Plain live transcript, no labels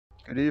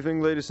Good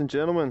evening, ladies and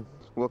gentlemen.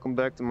 Welcome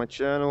back to my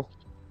channel.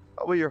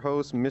 I'll be your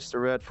host,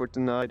 Mr. Red, for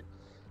tonight,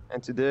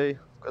 and today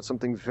I've got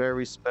something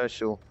very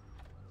special.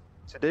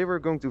 Today we're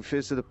going to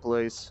visit a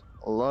place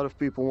a lot of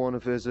people want to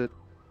visit,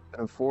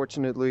 and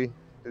unfortunately,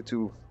 due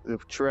to the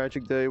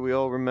tragic day we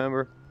all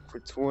remember for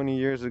 20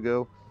 years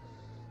ago,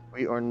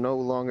 we are no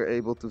longer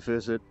able to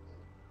visit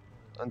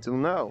until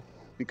now.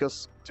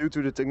 Because due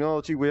to the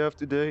technology we have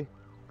today,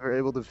 we're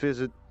able to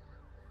visit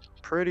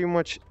pretty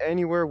much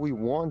anywhere we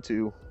want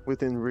to,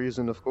 within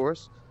reason, of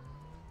course.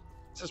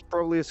 This is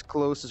probably as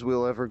close as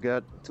we'll ever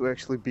get to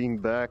actually being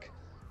back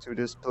to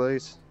this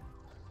place,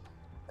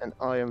 and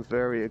I am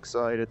very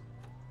excited.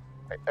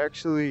 I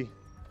actually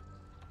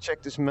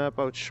checked this map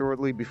out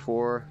shortly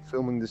before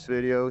filming this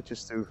video,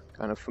 just to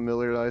kind of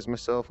familiarize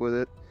myself with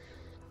it,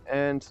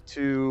 and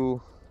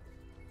to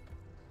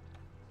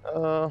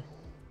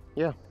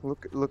yeah,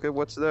 look at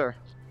what's there.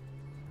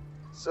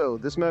 So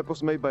this map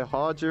was made by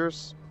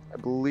Hodges, I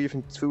believe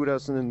in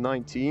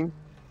 2019,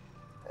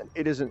 and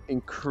it is an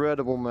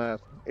incredible map.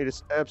 It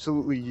is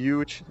absolutely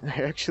huge.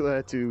 I actually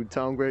had to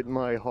downgrade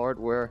my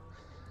hardware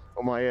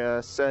or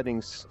my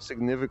settings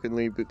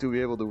significantly to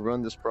be able to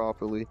run this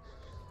properly.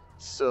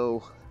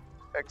 So,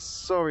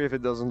 sorry if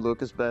it doesn't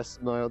look as best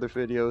as my other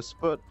videos,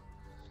 but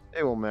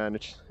it will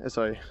manage as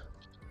I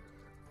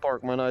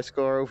park my nice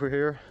car over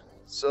here.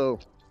 So,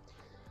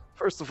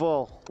 first of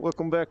all,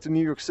 welcome back to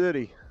New York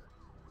City.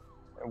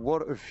 And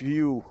what a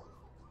view.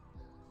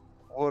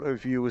 What a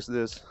view is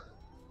this.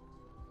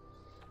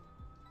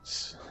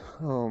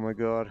 Oh my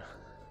god.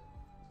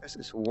 This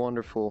is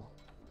wonderful.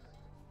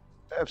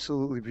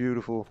 Absolutely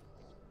beautiful.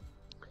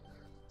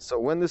 So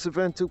when this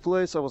event took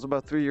place, I was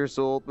about 3 years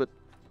old, but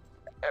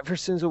ever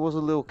since I was a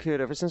little kid,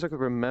 ever since I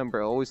could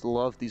remember, I always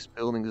loved these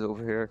buildings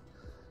over here.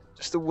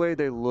 Just the way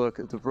they look,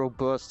 the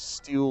robust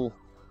steel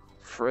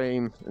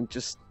frame, and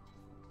just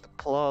the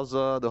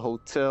plaza, the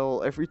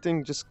hotel,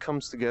 everything just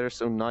comes together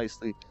so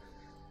nicely.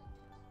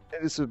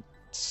 It is a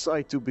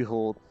sight to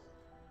behold.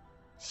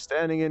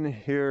 Standing in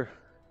here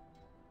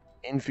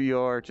in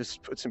VR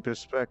just puts in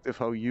perspective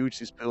how huge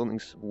these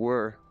buildings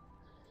were.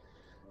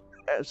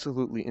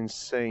 Absolutely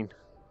insane.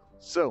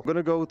 So, I'm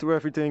gonna go through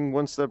everything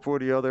one step for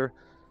the other.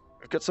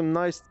 We've got some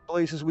nice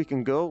places we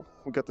can go.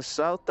 We've got the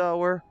South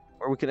Tower,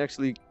 where we can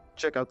actually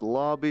check out the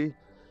lobby.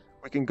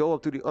 We can go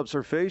up to the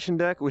observation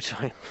deck, which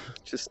I'm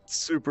just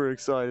super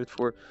excited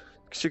for,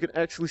 because you can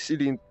actually see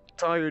the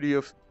entirety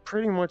of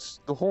pretty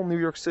much the whole New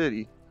York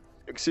City.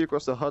 You can see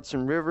across the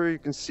Hudson River, you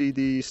can see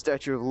the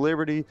Statue of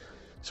Liberty.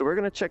 So we're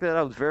gonna check that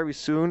out very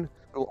soon.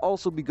 We'll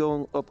also be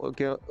going up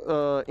again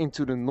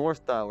into the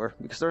North Tower,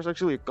 because there's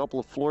actually a couple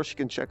of floors you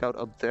can check out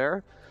up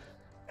there.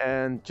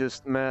 And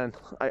just, man,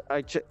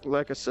 I checked,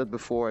 like I said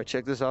before, I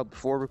checked this out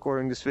before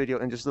recording this video,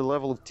 and just the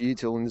level of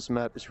detail in this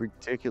map is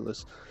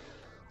ridiculous.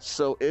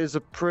 So it is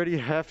a pretty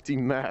hefty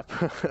map.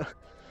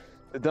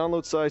 The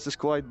download size is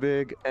quite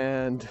big,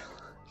 and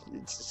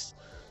it's just,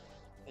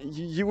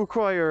 you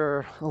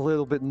require a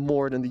little bit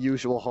more than the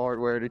usual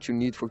hardware that you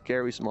need for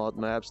Gmod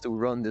maps to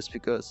run this,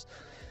 because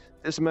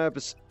this map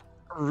is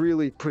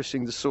really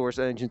pushing the Source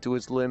engine to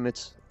its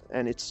limits,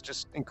 and it's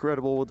just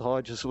incredible what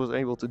Hodges was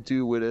able to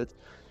do with it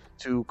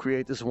to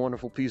create this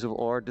wonderful piece of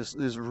art,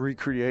 this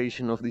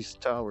recreation of these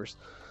towers.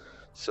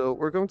 So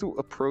we're going to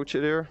approach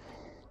it here.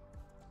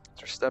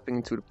 We're stepping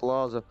into the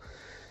plaza.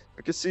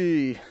 You can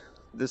see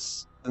the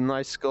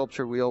nice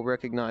sculpture we all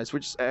recognize,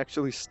 which is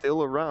actually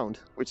still around,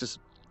 which is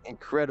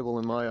incredible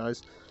in my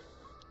eyes.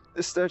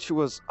 This statue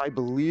was, I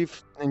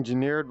believe,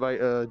 engineered by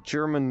a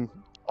German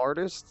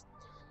artist,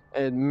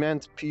 and it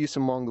meant peace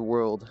among the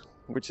world,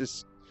 which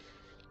is,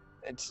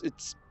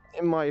 it's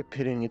in my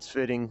opinion, it's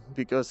fitting,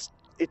 because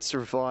it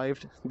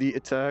survived the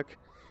attack.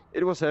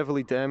 It was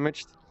heavily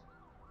damaged,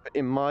 but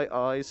in my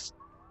eyes,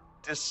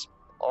 this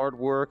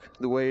artwork,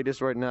 the way it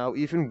is right now,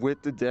 even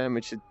with the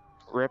damage, it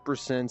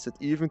represents that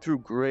even through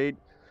great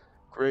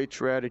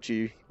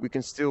tragedy, we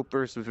can still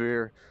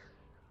persevere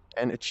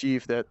and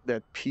achieve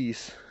that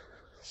peace.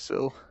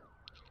 So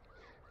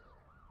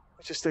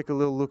let's just take a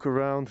little look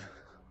around.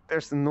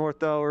 There's the North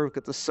Tower, we've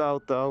got the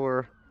South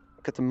Tower,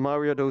 we've got the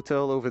Marriott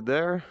Hotel over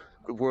there,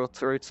 the World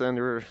Trade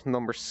Center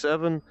number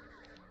 7,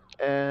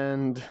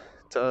 and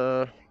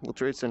World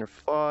Trade Center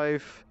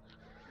 5.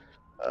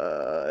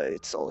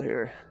 It's all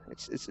here.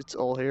 It's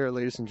all here,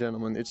 ladies and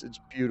gentlemen. It's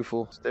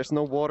beautiful. There's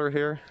no water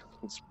here.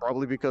 It's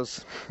probably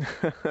because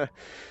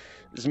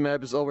this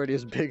map is already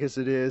as big as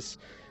it is.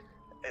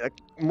 Like,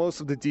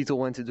 most of the detail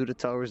went into the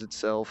towers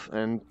itself,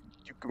 and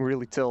you can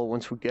really tell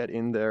once we get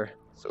in there.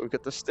 So we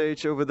got the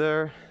stage over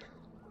there.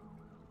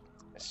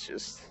 It's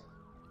just,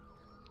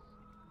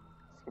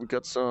 we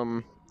got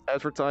some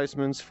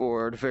advertisements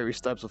for the various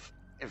types of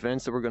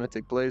events that were going to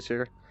take place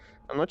here.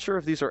 I'm not sure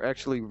if these are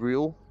actually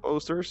real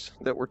posters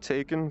that were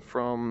taken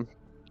from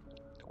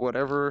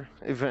whatever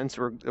events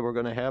that were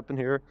going to happen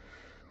here,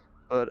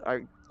 but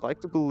I like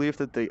to believe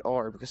that they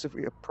are, because if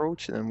we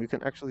approach them, we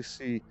can actually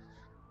see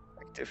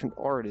like different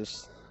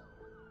artists.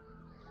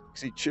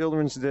 See,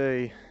 Children's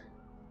Day.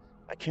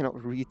 I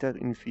cannot read that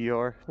in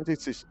VR. I think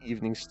it's just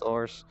Evening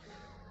Stars.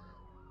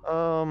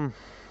 Um,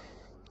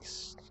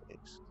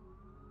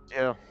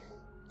 yeah,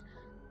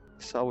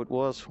 that's how it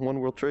was. One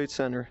World Trade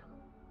Center,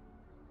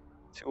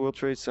 two World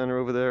Trade Center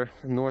over there,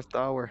 North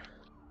Tower.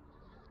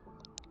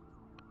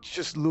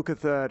 Just look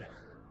at that.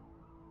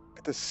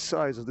 At the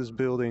size of this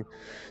building.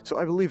 So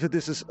I believe that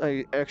this is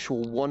a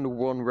actual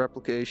one-to-one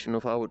replication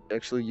of how it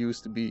actually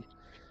used to be.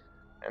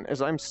 And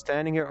as I'm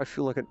standing here, I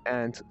feel like an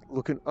ant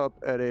looking up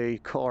at a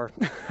car.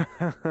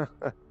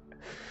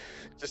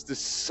 Just the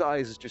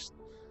size is just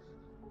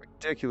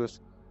ridiculous.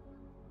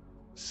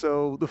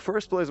 So the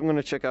first place I'm going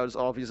to check out is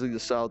obviously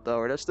the South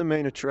Tower. That's the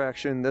main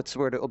attraction. That's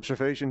where the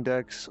observation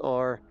decks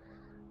are.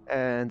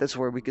 And that's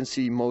where we can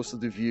see most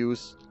of the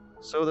views.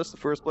 So that's the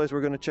first place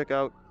we're going to check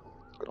out.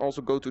 We can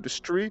also go to the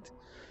street.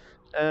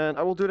 And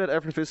I will do that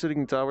after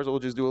visiting the towers. I'll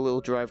just do a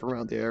little drive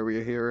around the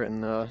area here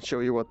and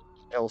show you what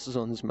else is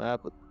on this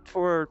map. But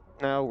for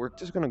now, we're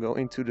just going to go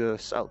into the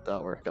South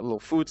Tower. Got a little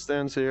food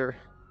stands here.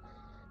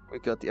 We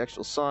got the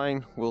actual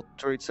sign. World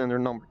Trade Center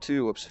number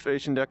 2,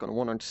 observation deck on the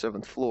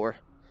 107th floor.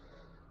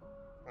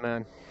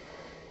 Man,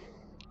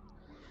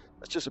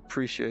 let's just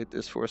appreciate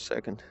this for a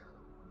second.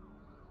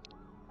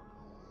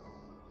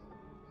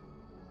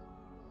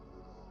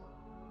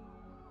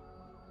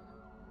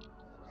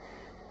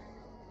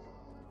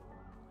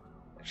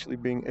 Actually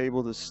being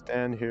able to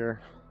stand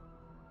here.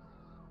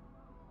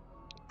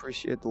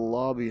 Appreciate the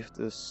lobby of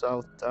the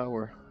South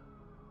Tower.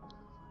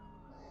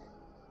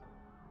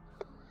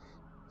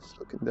 Just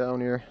looking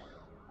down here.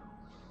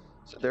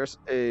 So there's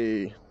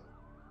a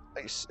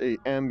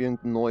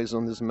ambient noise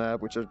on this map,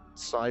 which are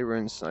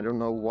sirens. I don't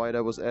know why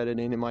that was added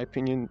in my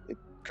opinion. It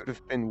could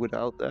have been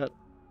without that. It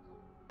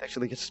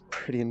actually gets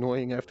pretty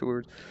annoying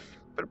afterwards.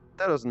 But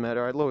that doesn't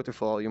matter. I lowered the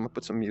volume, I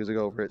put some music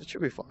over it. It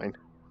should be fine.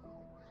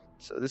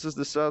 So this is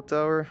the South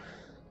Tower.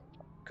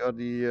 Got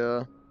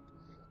the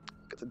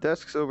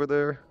desks over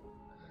there.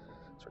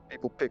 So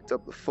people picked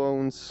up the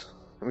phones.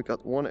 And we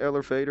got one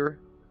elevator,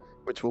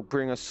 which will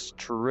bring us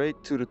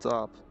straight to the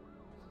top.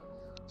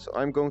 So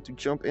I'm going to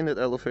jump in that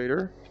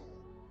elevator.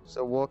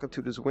 So walk up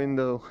to this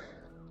window.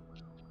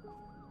 You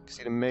can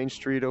see the main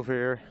street over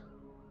here.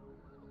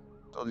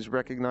 All these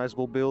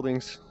recognizable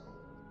buildings.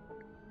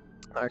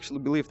 I actually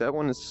believe that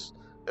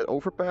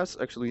overpass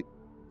actually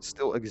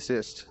still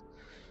exists.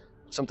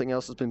 Something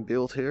else has been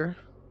built here.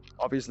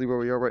 Obviously where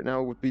we are right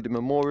now would be the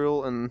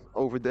memorial, and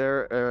over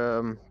there,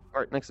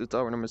 right next to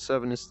tower number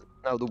 7 is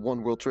now the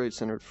One World Trade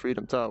Center,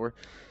 Freedom Tower,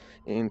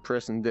 in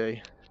present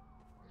day.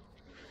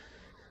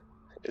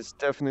 It's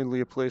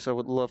definitely a place I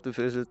would love to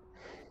visit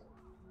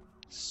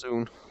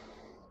soon.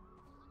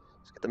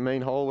 Let's get the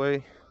main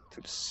hallway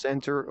to the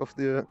center of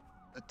the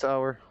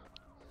tower.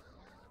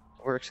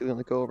 We're actually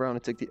going to go around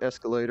and take the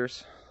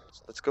escalators.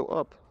 So let's go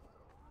up.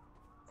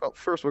 Well,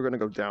 first we're going to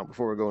go down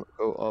before we're going to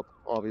go up,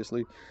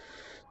 obviously.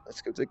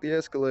 Let's go take the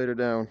escalator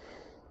down.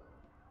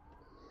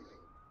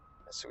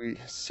 So we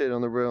sit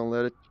on the rail and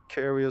let it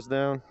carry us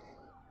down.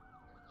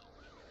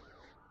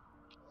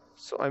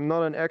 So I'm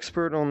not an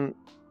expert on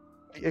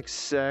the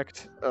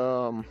exact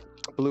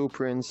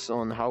blueprints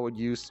on how it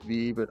used to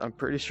be, but I'm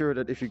pretty sure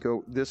that if you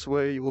go this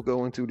way, you will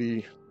go into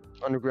the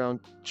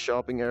underground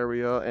shopping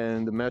area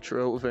and the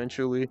metro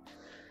eventually.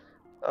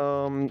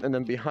 And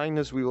then behind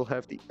us we will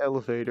have the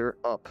elevator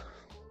up,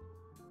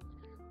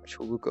 which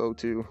we will go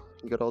to.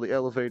 You got all the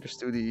elevators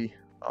to the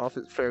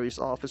various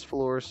office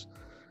floors,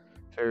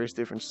 various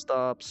different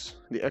stops,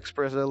 the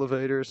express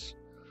elevators,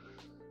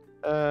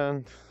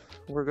 and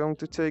we're going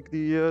to take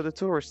the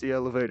touristy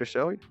elevator,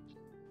 shall we?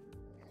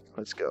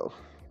 Let's go.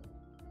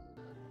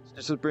 So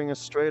this will bring us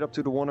straight up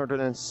to the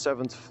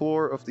 107th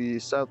floor of the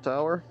South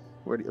Tower,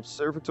 where the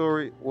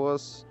observatory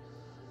was,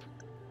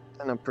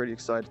 and I'm pretty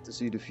excited to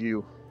see the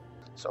view.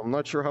 So I'm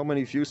not sure how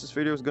many views this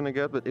video is gonna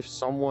get, but if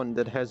someone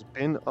that has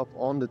been up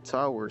on the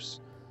towers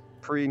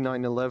pre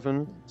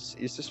 9/11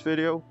 sees this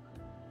video,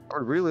 I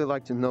would really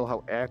like to know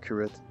how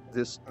accurate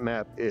this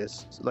map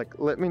is. So, like,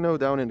 let me know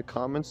down in the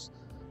comments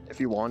if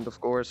you want, of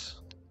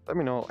course. Let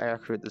me know how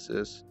accurate this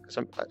is, because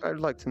I'd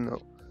like to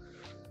know.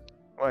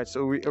 Right,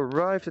 so we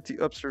arrived at the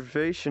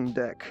observation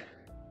deck.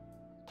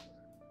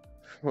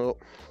 Well,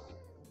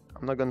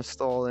 I'm not gonna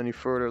stall any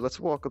further. Let's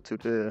walk up to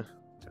the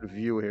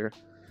view here.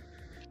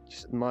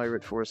 Just admire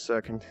it for a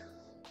second.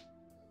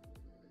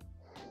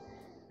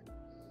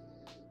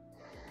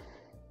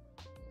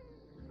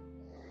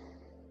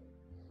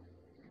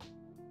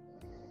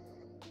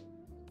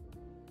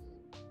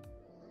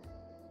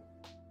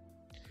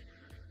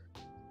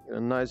 Got a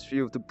nice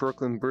view of the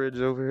Brooklyn Bridge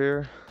over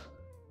here.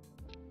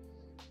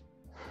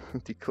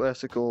 The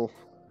classical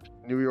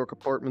New York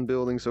apartment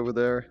buildings over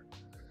there.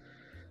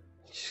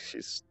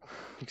 You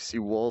can see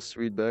Wall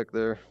Street back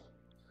there.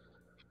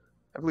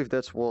 I believe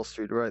that's Wall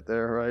Street right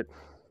there, right?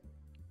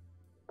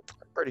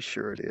 I'm pretty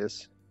sure it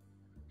is.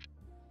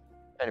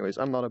 Anyways,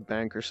 I'm not a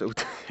banker, so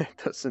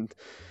it doesn't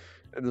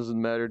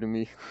matter to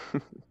me.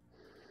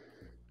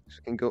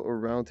 Just can go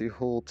around the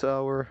whole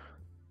tower.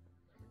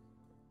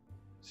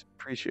 Just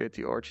appreciate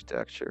the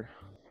architecture.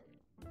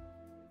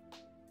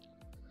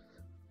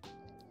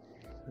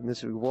 And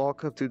as we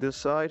walk up to this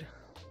side,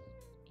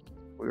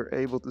 we were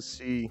able to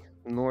see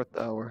the North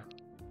Tower.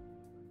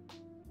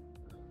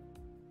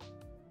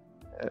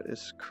 That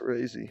is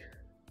crazy.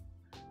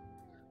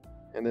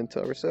 And then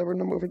Tower 7,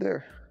 I'm over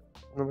there.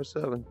 Number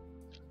 7.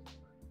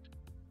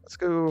 Let's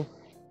go.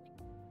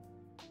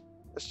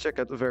 Let's check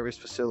out the various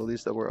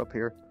facilities that were up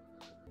here.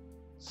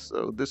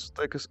 So this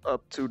will take us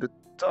up to the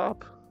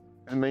top,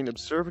 the main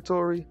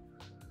observatory.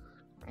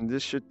 And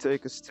this should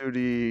take us to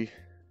the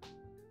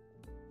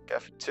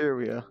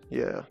cafeteria.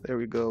 Yeah, there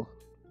we go.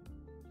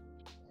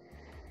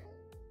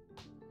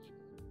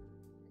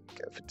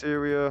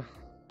 Cafeteria,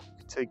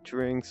 take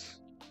drinks,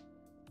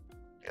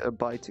 get a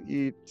bite to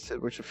eat,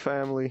 sit with your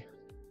family.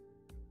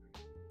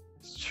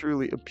 It's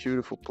truly a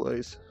beautiful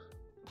place.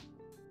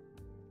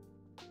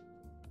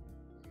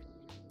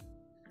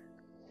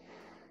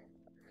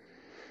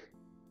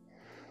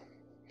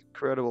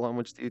 Incredible how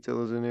much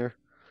detail is in here.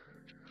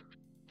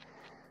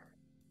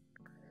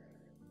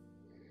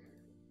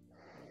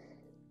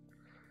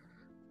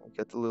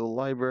 Got the little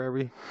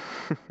library.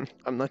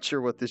 I'm not sure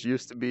what this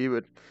used to be,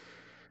 but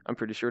I'm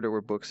pretty sure there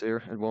were books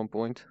here at one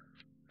point.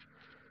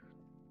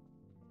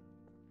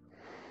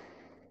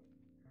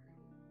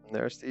 And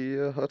there's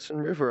the Hudson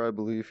River, I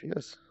believe,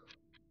 yes.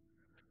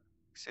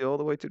 See all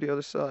the way to the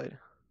other side.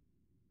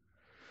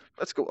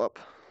 Let's go up.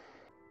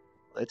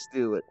 Let's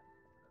do it.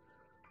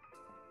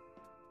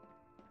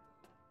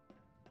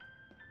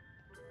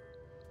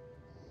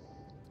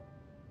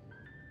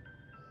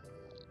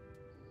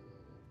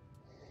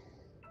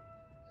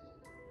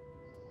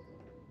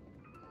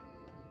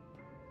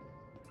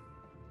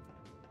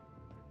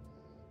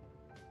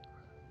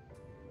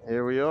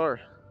 Here we are,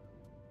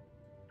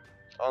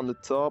 on the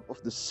top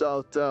of the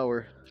South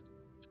Tower.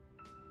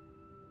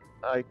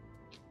 I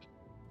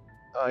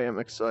am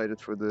excited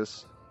for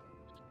this.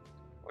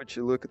 Would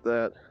you look at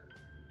that?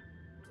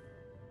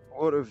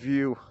 What a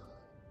view.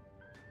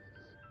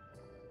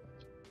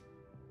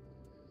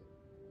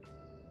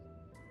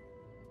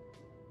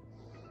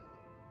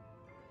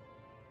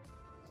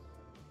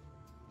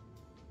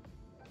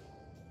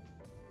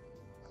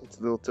 It's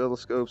little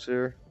telescopes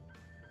here.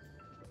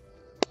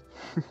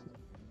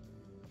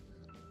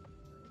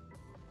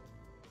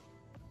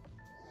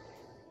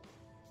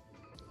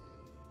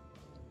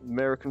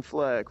 American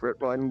flag, red,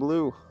 white, and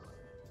blue.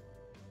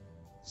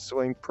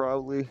 Swaying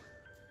proudly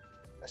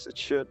as it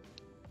should.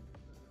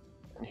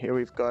 And here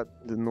we've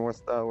got the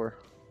North Tower.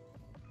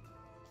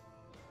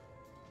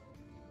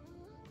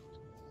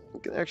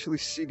 You can actually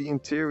see the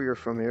interior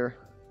from here.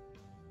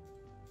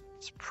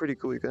 It's pretty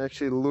cool. You can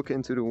actually look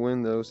into the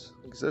windows,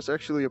 because there's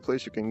actually a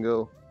place you can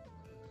go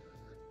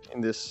in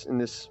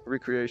this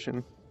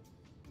recreation.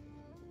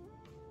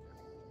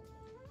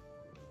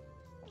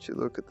 Would you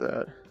look at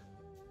that?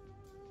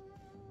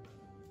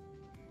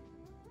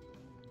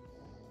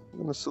 I'm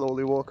gonna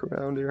slowly walk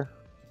around here,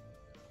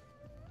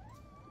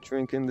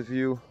 drink in the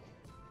view.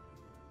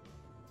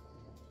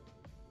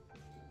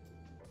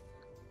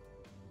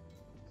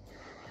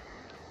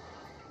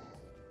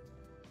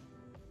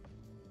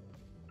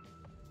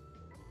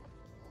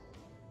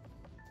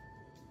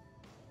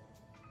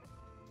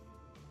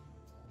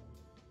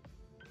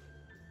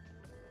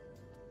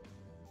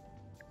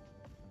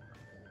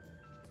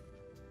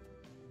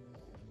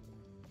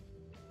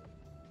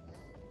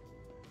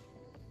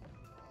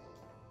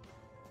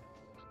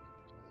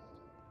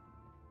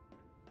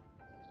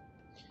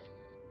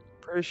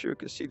 Pretty sure you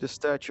can see the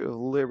Statue of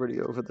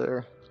Liberty over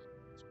there.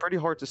 It's pretty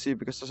hard to see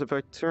because if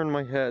I turn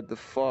my head, the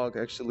fog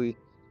actually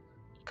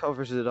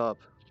covers it up.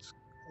 It's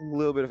a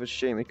little bit of a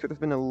shame. It could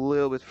have been a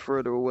little bit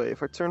further away.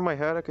 If I turn my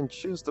head, I can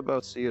just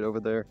about see it over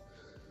there.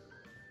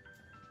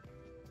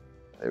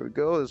 There we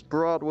go. There's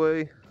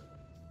Broadway.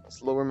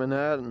 That's Lower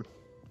Manhattan.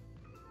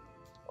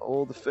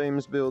 All the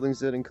famous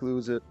buildings that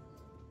includes it.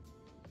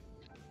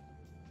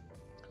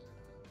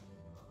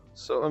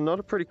 So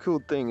another pretty cool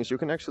thing is you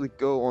can actually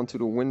go onto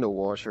the window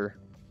washer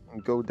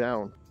and go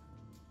down.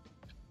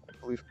 I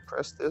believe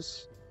press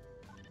this.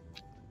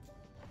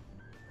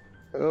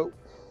 Oh.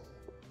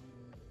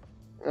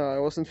 I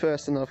wasn't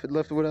fast enough. It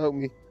left without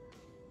me.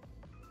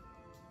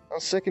 On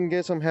second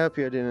guess, I'm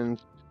happy I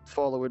didn't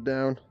follow it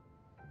down.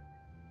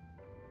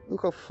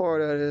 Look how far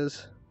that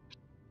is.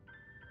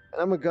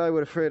 And I'm a guy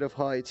with afraid of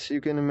heights.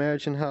 You can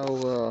imagine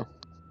how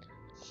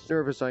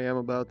nervous I am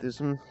about this.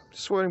 I'm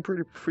sweating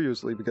pretty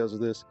profusely because of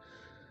this.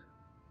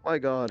 My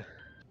God.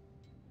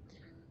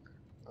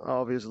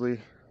 Obviously,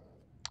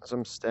 as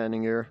I'm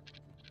standing here,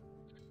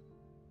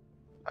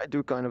 I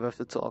do kind of have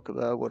to talk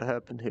about what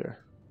happened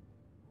here.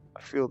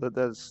 I feel that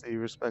that's the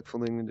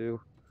respectful thing to do.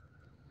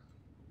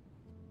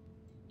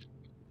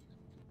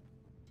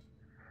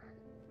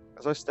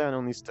 As I stand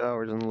on these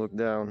towers and look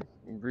down,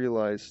 I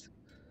realized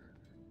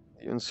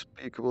the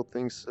unspeakable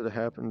things that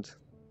happened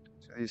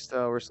to these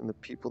towers and the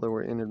people that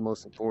were in it,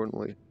 most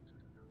importantly.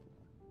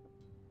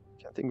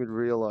 I think we'd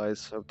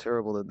realize how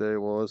terrible that day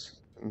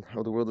was and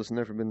how the world has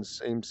never been the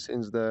same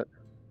since that.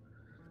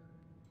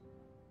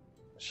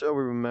 Shall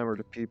we remember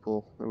the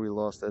people that we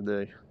lost that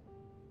day?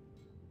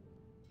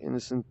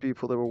 Innocent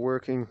people that were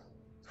working,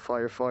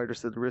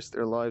 firefighters that risked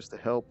their lives to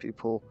help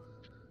people,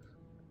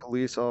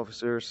 police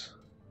officers,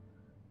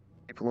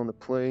 people on the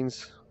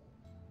planes,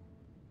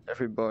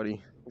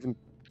 everybody, even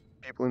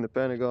people in the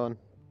Pentagon.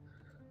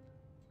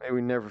 May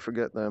we never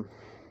forget them.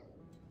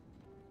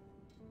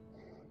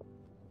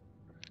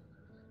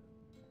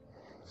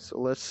 So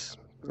let's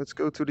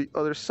go to the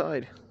other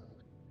side.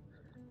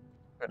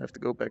 I'm gonna have to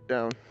go back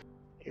down.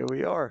 Here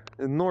we are,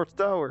 the North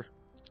Tower.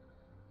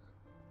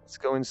 Let's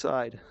go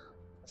inside.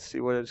 Let's see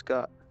what it's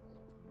got.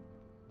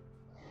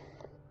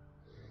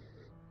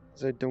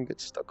 So I don't get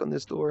stuck on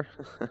this door.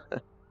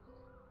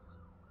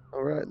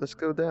 Alright, let's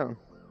go down.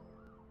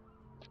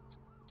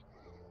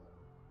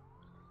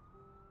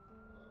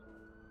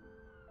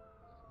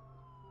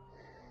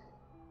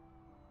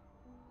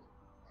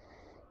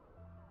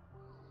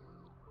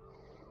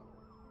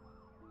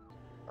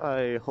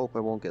 I hope I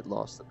won't get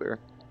lost up here.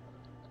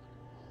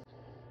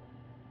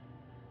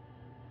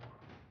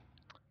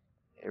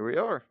 Here we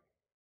are.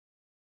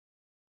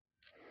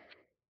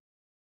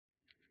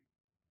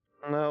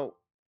 Now,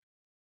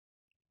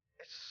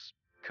 it's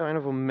kind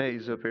of a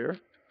maze up here.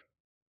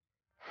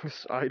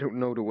 Because I don't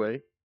know the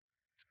way.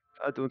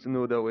 I don't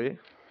know the way.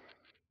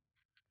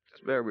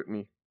 Just bear with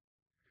me.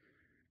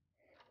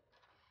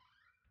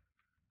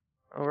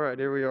 Alright,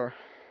 here we are.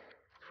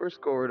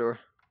 First corridor.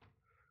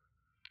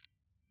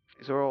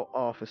 These are all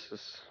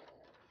offices.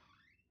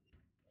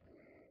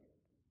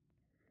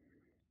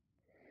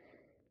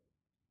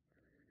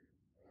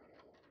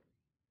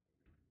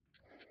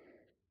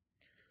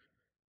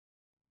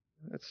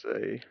 Let's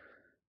say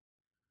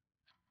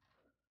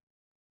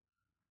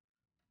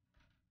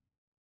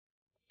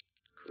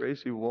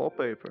crazy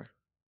wallpaper.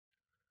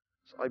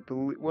 So I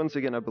believe, once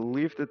again, I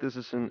believe that this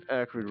is an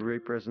accurate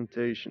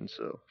representation,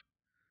 so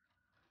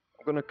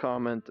I'm gonna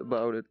comment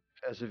about it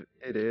as if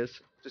it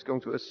is. Just going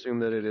to assume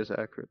that it is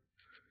accurate.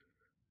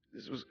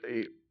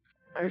 I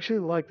actually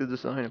like the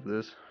design of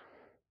this.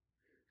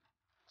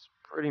 It's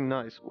pretty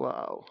nice.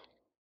 Wow.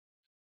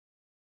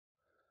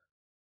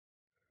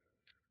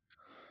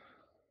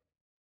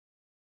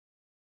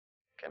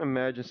 Can't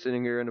imagine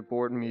sitting here in a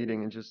board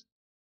meeting and I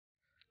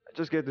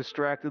just get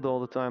distracted all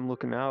the time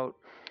looking out.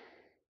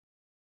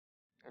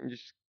 And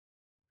just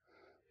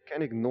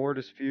can't ignore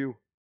this view.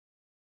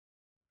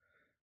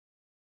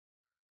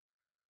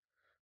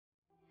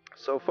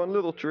 So, fun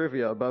little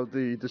trivia about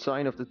the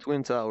design of the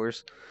Twin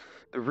Towers.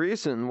 The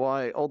reason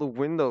why all the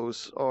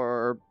windows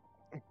are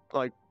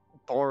like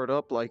barred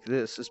up like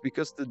this is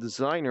because the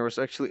designer was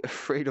actually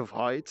afraid of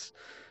heights.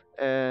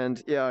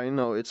 And yeah, I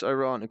know it's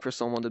ironic for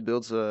someone that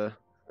builds a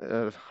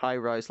high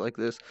rise like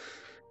this.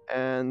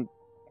 And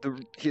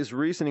his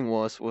reasoning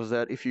was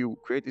that if you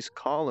create these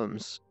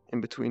columns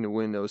in between the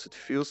windows, it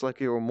feels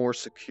like you're more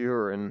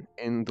secure and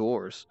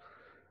indoors,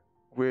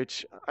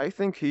 which I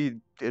think he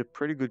did a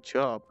pretty good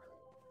job.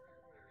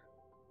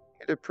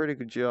 He did a pretty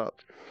good job.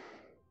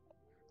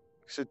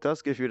 Because it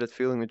does give you that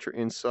feeling that you're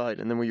inside,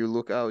 and then when you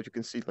look out, you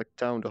can see like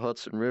down the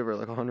Hudson River,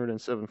 like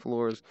 107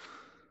 floors.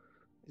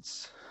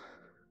 It's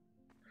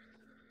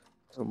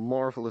a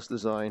marvelous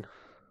design.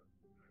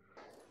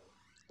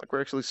 Like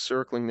we're actually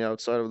circling the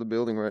outside of the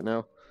building right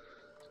now.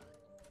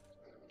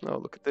 Oh,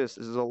 look at this.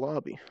 This is a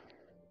lobby.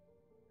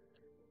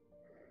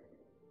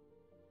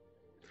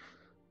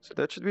 So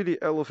that should be the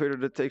elevator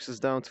that takes us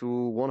down to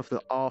one of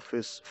the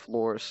office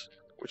floors,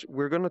 which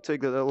we're gonna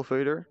take that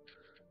elevator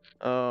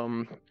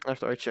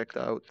after I checked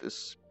out the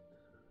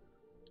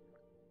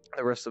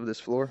rest of this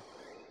floor.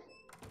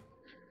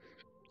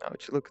 Now,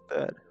 would you look at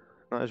that?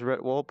 Nice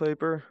red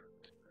wallpaper.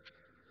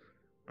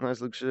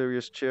 Nice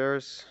luxurious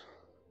chairs.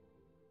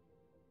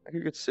 Like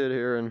you could sit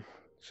here and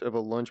just have a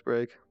lunch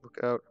break. Look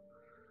out.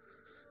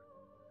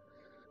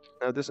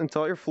 Now, this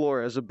entire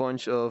floor has a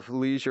bunch of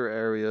leisure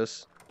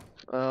areas.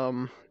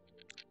 And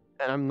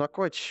I'm not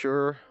quite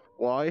sure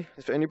why.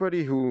 If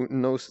anybody who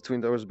knows the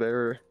Twin Towers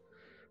better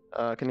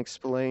can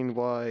explain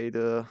why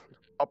the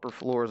upper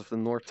floors of the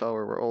North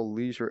Tower were all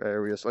leisure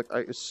areas. Like,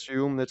 I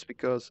assume that's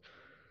because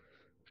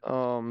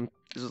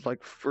this is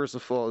like, first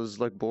of all, this is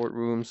like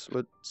boardrooms,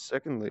 but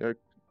secondly, I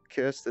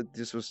guess that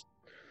this was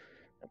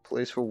a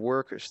place for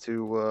workers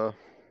to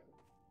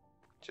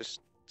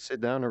just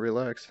sit down and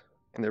relax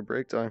in their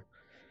break time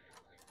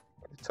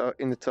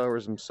in the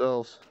towers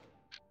themselves.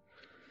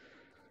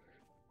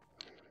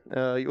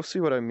 You'll see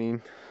what I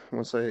mean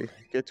once I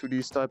get to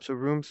these types of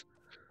rooms.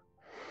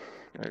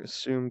 I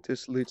assume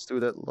this leads to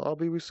that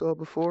lobby we saw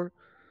before.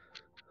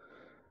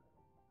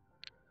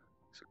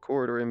 There's a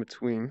corridor in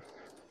between.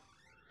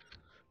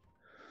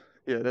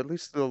 Yeah, that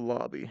leads to the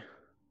lobby.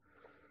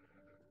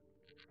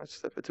 Let's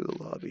step into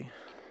the lobby.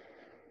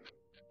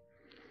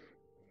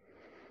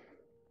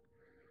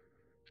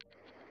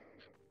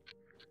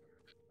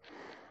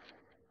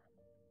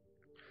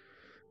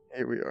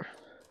 Here we are.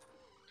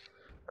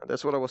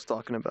 That's what I was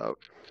talking about.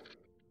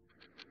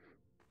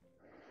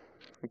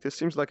 This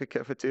seems like a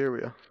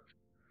cafeteria.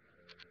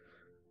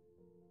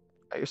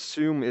 I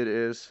assume it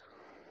is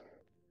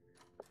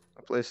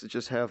a place to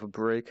just have a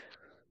break.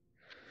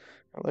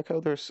 I like how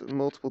there's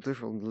multiple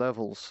different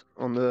levels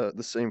on the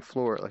same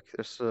floor. Like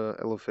there's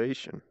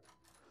elevation.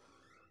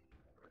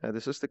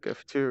 This is the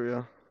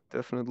cafeteria.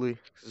 definitely.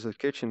 This is a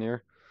kitchen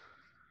here.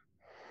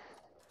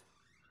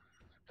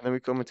 And then we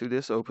come into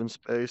this open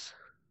space.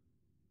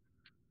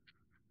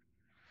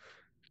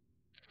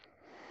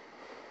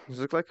 This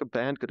looks like a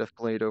band could have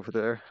played over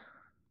there.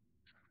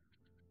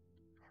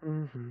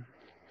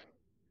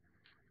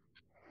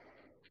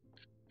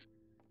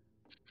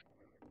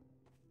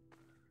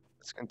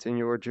 Let's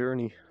continue our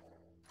journey.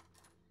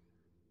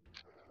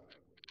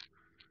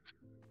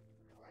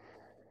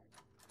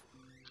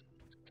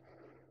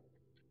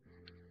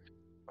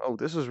 Oh,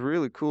 this is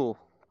really cool.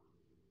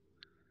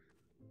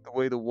 The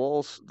way the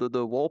walls,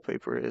 the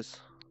wallpaper is.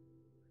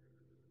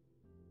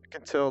 You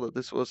can tell that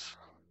this was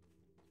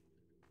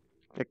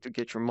like to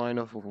get your mind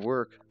off of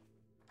work.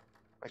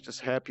 Like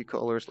just happy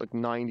colors, like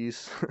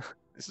 90s.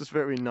 This is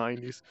very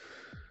 90s.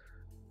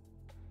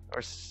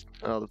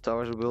 The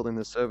towers were built in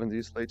the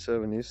 70s, late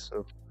 70s,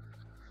 so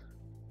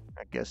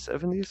I guess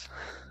 70s?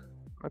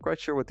 I'm not quite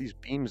sure what these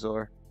beams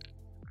are.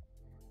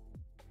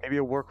 Maybe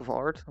a work of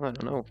art? I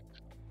don't know.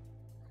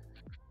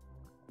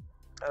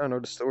 I don't know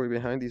the story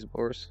behind these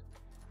bars.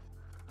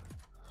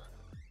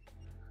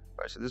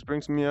 Alright, so this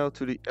brings me out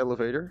to the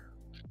elevator,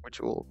 which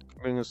will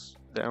bring us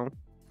down.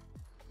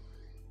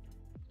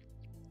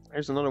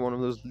 Here's another one of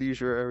those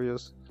leisure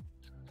areas.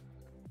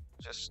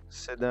 Just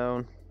sit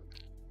down,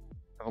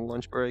 have a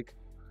lunch break.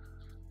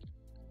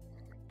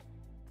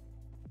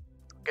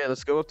 Okay,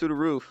 let's go up to the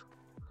roof.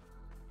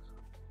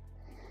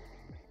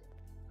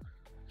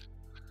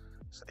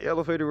 So the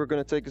elevator we're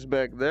gonna take us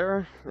back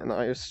there, and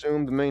I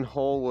assume the main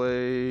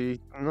hallway.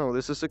 No,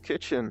 this is a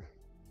kitchen.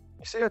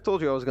 You see, I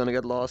told you I was gonna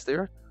get lost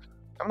here.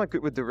 I'm not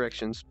good with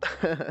directions.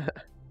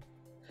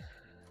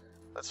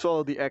 Let's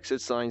follow the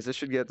exit signs. This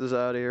should get us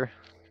out of here.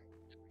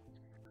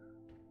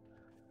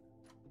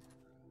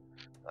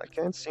 I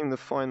can't seem to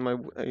find my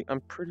way. I'm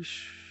pretty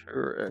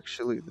sure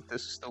actually that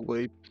this is the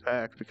way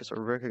back because I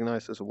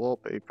recognize this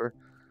wallpaper.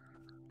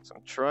 So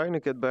I'm trying to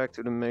get back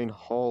to the main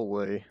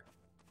hallway.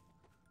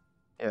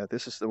 Yeah,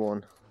 this is the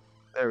one.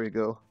 There we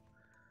go.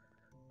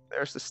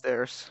 There's the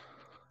stairs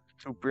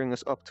to bring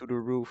us up to the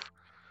roof.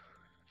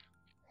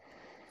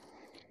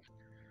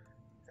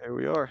 There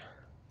we are.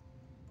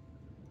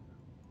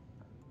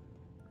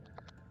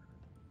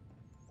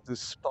 The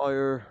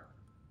spire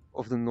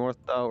of the North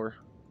Tower.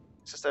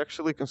 Is this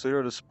actually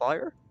considered a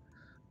spire?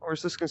 Or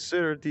is this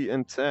considered the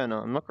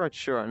antenna? I'm not quite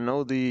sure. I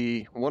know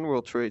the One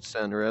World Trade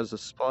Center has a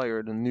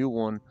spire, the new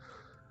one.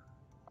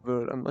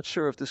 But I'm not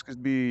sure if this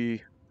could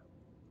be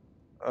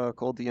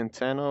called the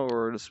antenna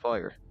or the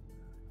spire.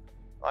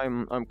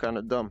 I'm kind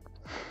of dumb.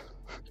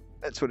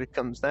 That's what it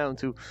comes down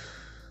to.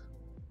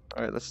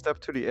 Alright, let's step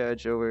to the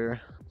edge over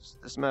here.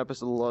 This map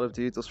has a lot of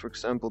details. For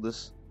example,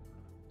 this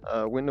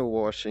window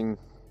washing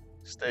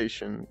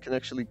station can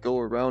actually go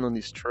around on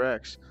these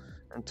tracks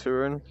and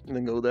turn and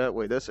then go that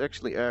way. That's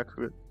actually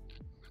accurate.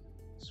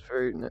 It's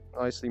very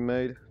nicely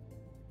made.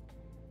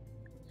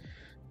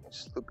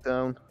 Just look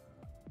down,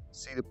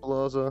 see the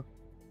plaza,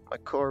 my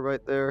car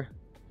right there,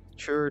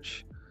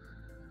 church.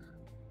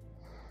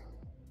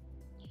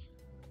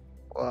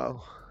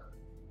 Wow.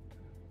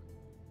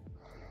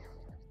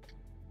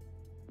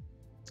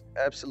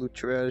 Absolute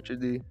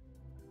tragedy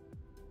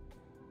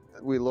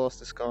that we lost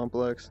this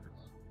complex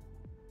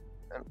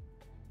and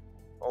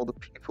all the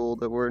people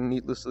that were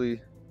needlessly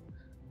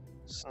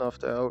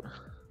snuffed out.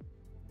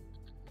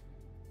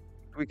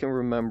 We can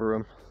remember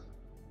them.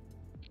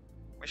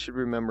 We should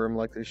remember them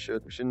like they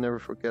should. We should never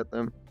forget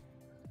them.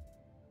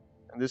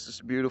 And this is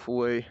a beautiful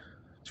way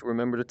to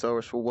remember the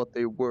towers for what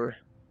they were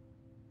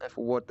and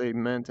for what they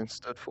meant and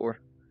stood for.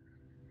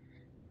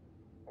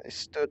 They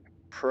stood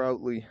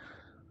proudly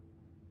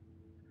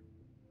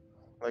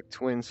like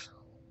twins.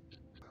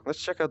 Let's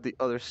check out the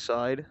other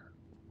side.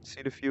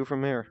 See the view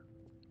from here.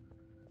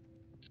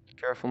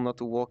 Careful not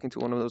to walk into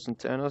one of those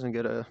antennas and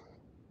get a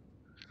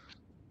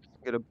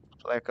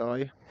black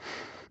eye.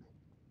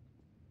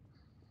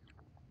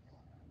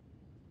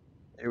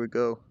 Here we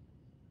go.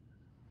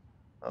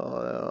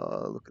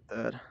 Look at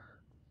that.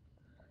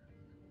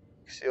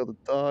 You can see all the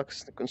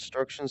docks, the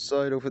construction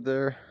site over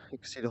there. You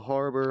can see the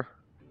harbor.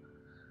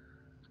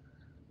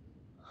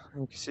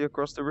 And you can see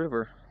across the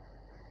river.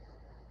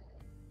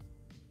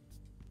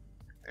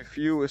 The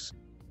view is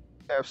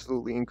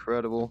absolutely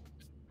incredible.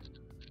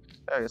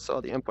 I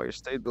saw the Empire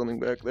State Building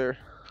back there.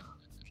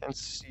 Can't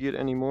see it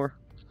anymore.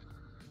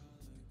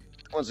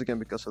 Once again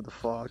because of the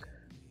fog.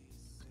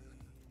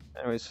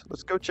 Anyways,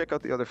 let's go check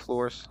out the other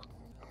floors.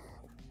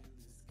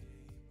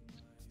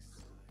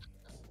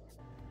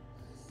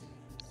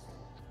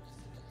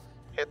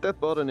 Hit that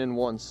button at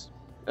once.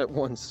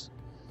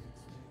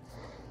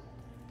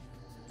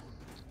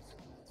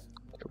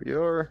 There we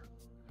are.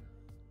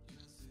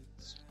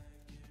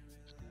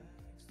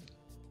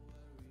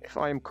 If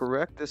I am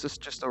correct, this is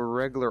just a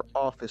regular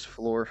office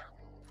floor.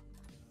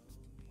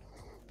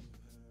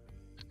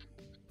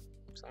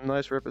 It's a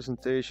nice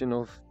representation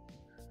of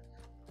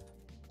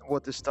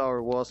what this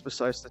tower was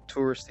besides the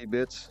touristy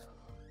bits.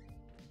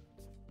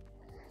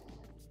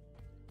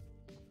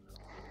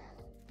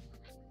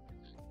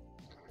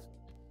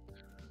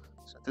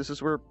 So this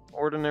is where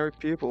ordinary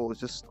people who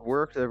just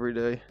worked every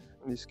day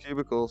in these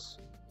cubicles.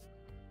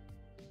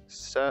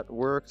 Sat,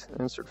 worked,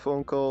 answered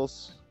phone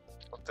calls,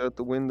 looked out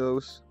the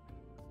windows.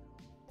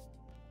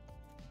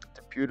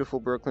 The beautiful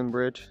Brooklyn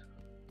Bridge.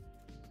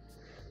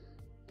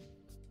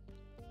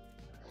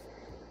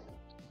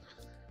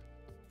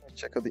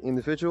 Check out the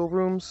individual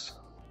rooms.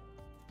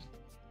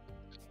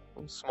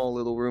 Small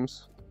little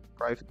rooms.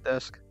 Private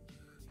desk.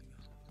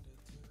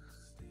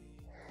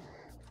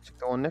 Check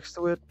the one next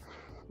to it.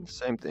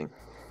 Same thing.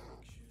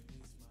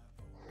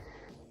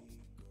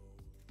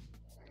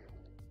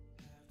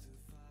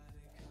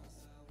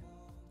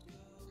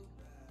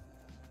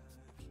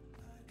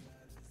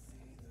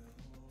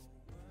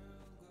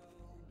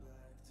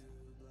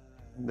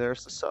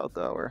 There's the South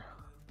Tower.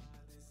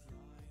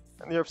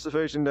 And the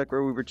observation deck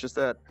where we were just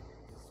at.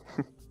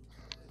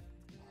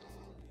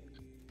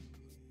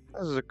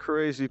 This is a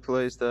crazy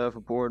place to have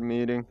a board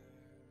meeting.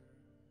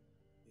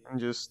 And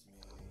just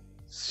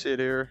sit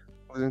here,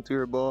 listen to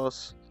your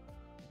boss.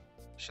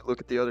 You should look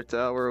at the other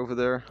tower over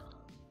there.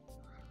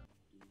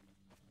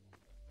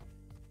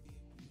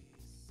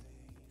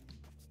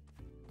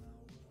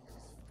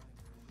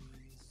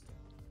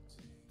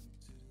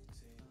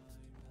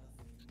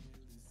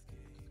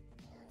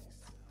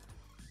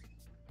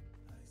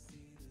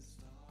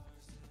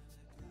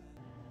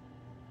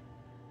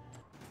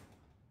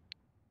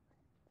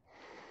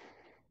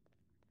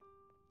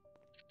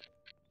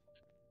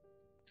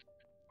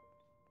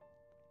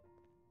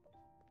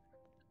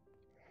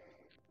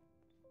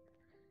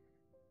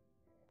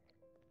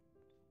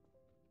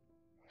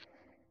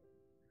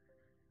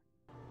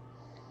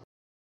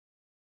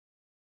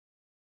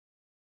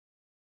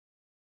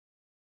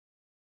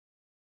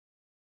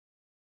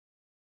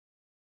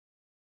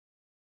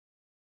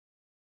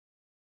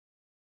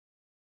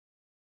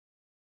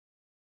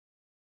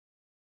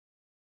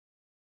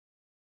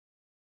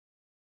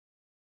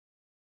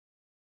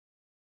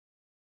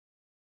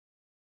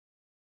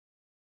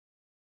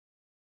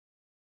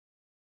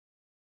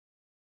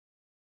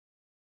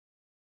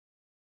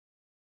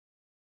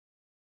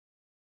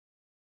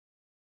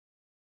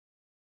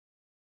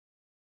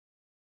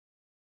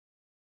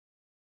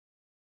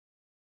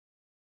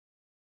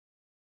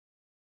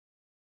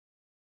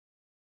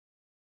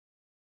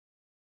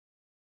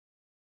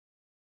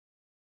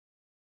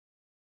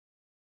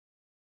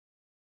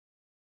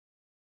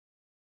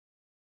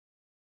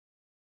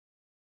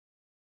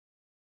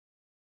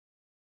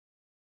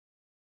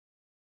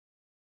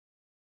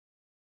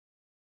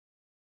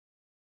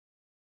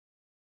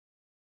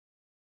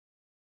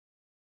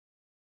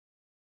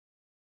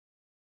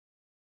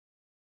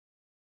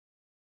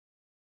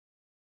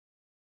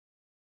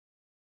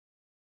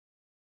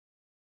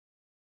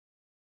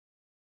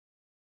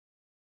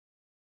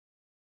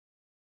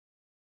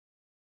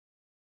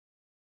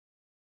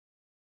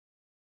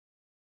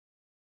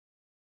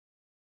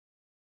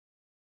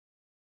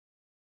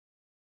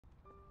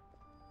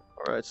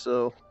 Alright,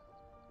 so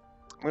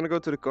I'm gonna go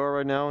to the car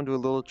right now and do a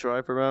little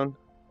drive around.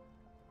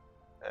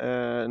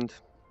 And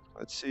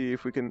let's see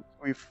if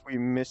we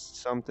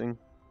missed something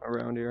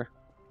around here.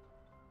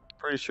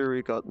 Pretty sure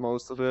we got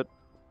most of it.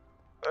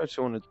 I just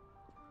want to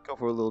go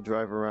for a little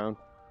drive around.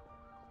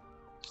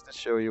 Just to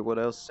show you what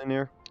else is in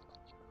here.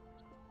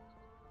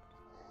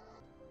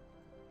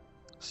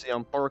 See,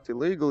 I'm parked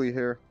illegally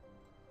here.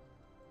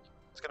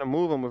 It's gonna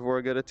move them before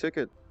I get a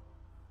ticket.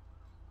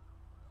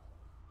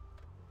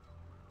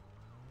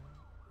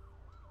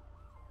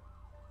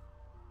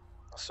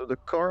 So the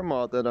car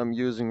mod that I'm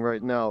using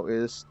right now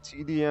is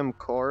TDM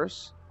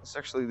Cars. It's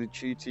actually the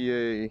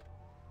GTA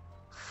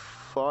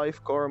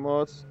 5 car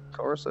mod,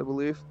 Cars I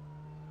believe.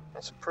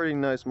 It's a pretty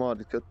nice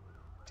mod. It's got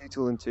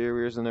detailed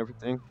interiors and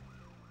everything.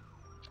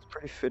 It's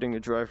pretty fitting to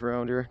drive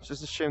around here. It's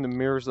just a shame the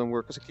mirrors don't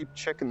work because I keep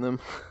checking them.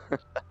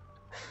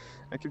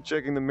 I keep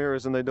checking the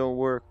mirrors and they don't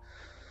work.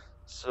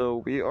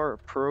 So we are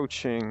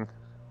approaching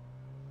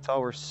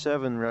Tower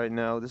 7 right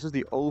now. This is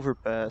the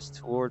overpass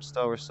towards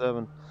Tower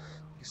 7.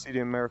 You see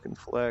the American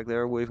flag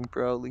there waving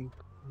proudly.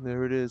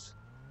 There it is.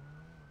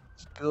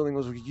 This building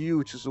was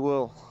huge as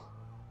well.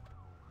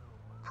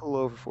 Pull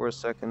over for a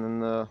second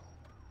and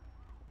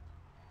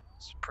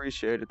just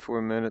appreciate it for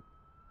a minute.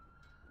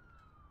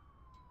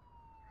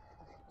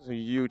 It's a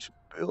huge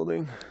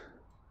building.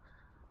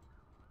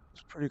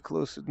 It's pretty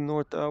close to the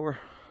North Tower.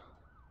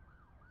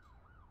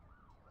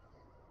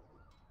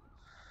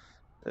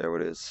 There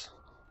it is.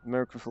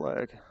 American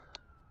flag.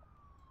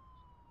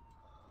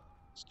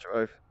 Let's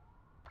drive.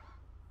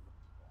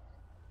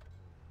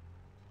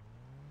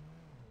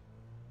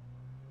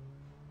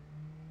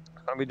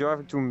 I'm gonna be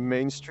driving to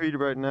Main Street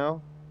right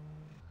now.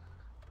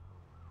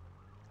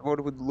 What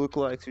it would look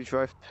like to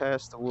drive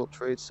past the World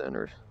Trade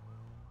Center.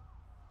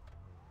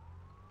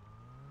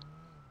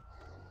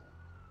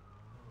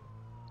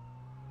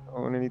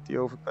 Oh, underneath the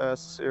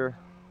overpasses here.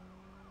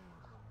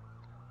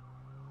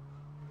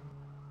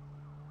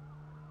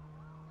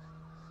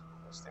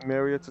 That's the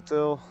Marriott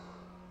Hotel.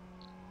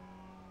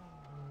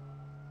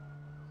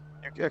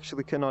 You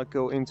actually cannot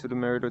go into the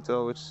Marriott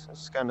Hotel, which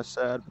is kind of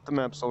sad, but the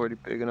map's already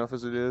big enough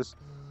as it is.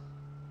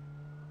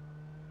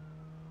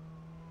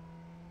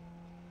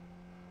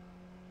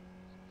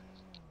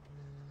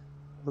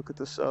 Look at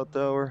the south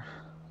tower.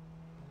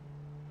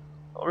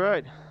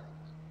 Alright.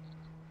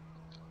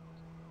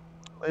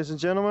 Ladies and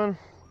gentlemen,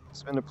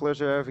 it's been a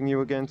pleasure having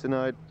you again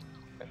tonight.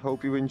 I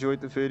hope you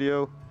enjoyed the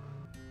video.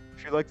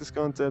 If you like this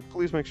content,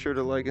 please make sure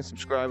to like and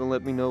subscribe and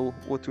let me know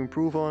what to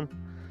improve on.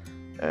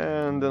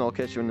 And then I'll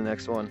catch you in the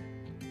next one.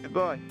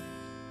 Goodbye.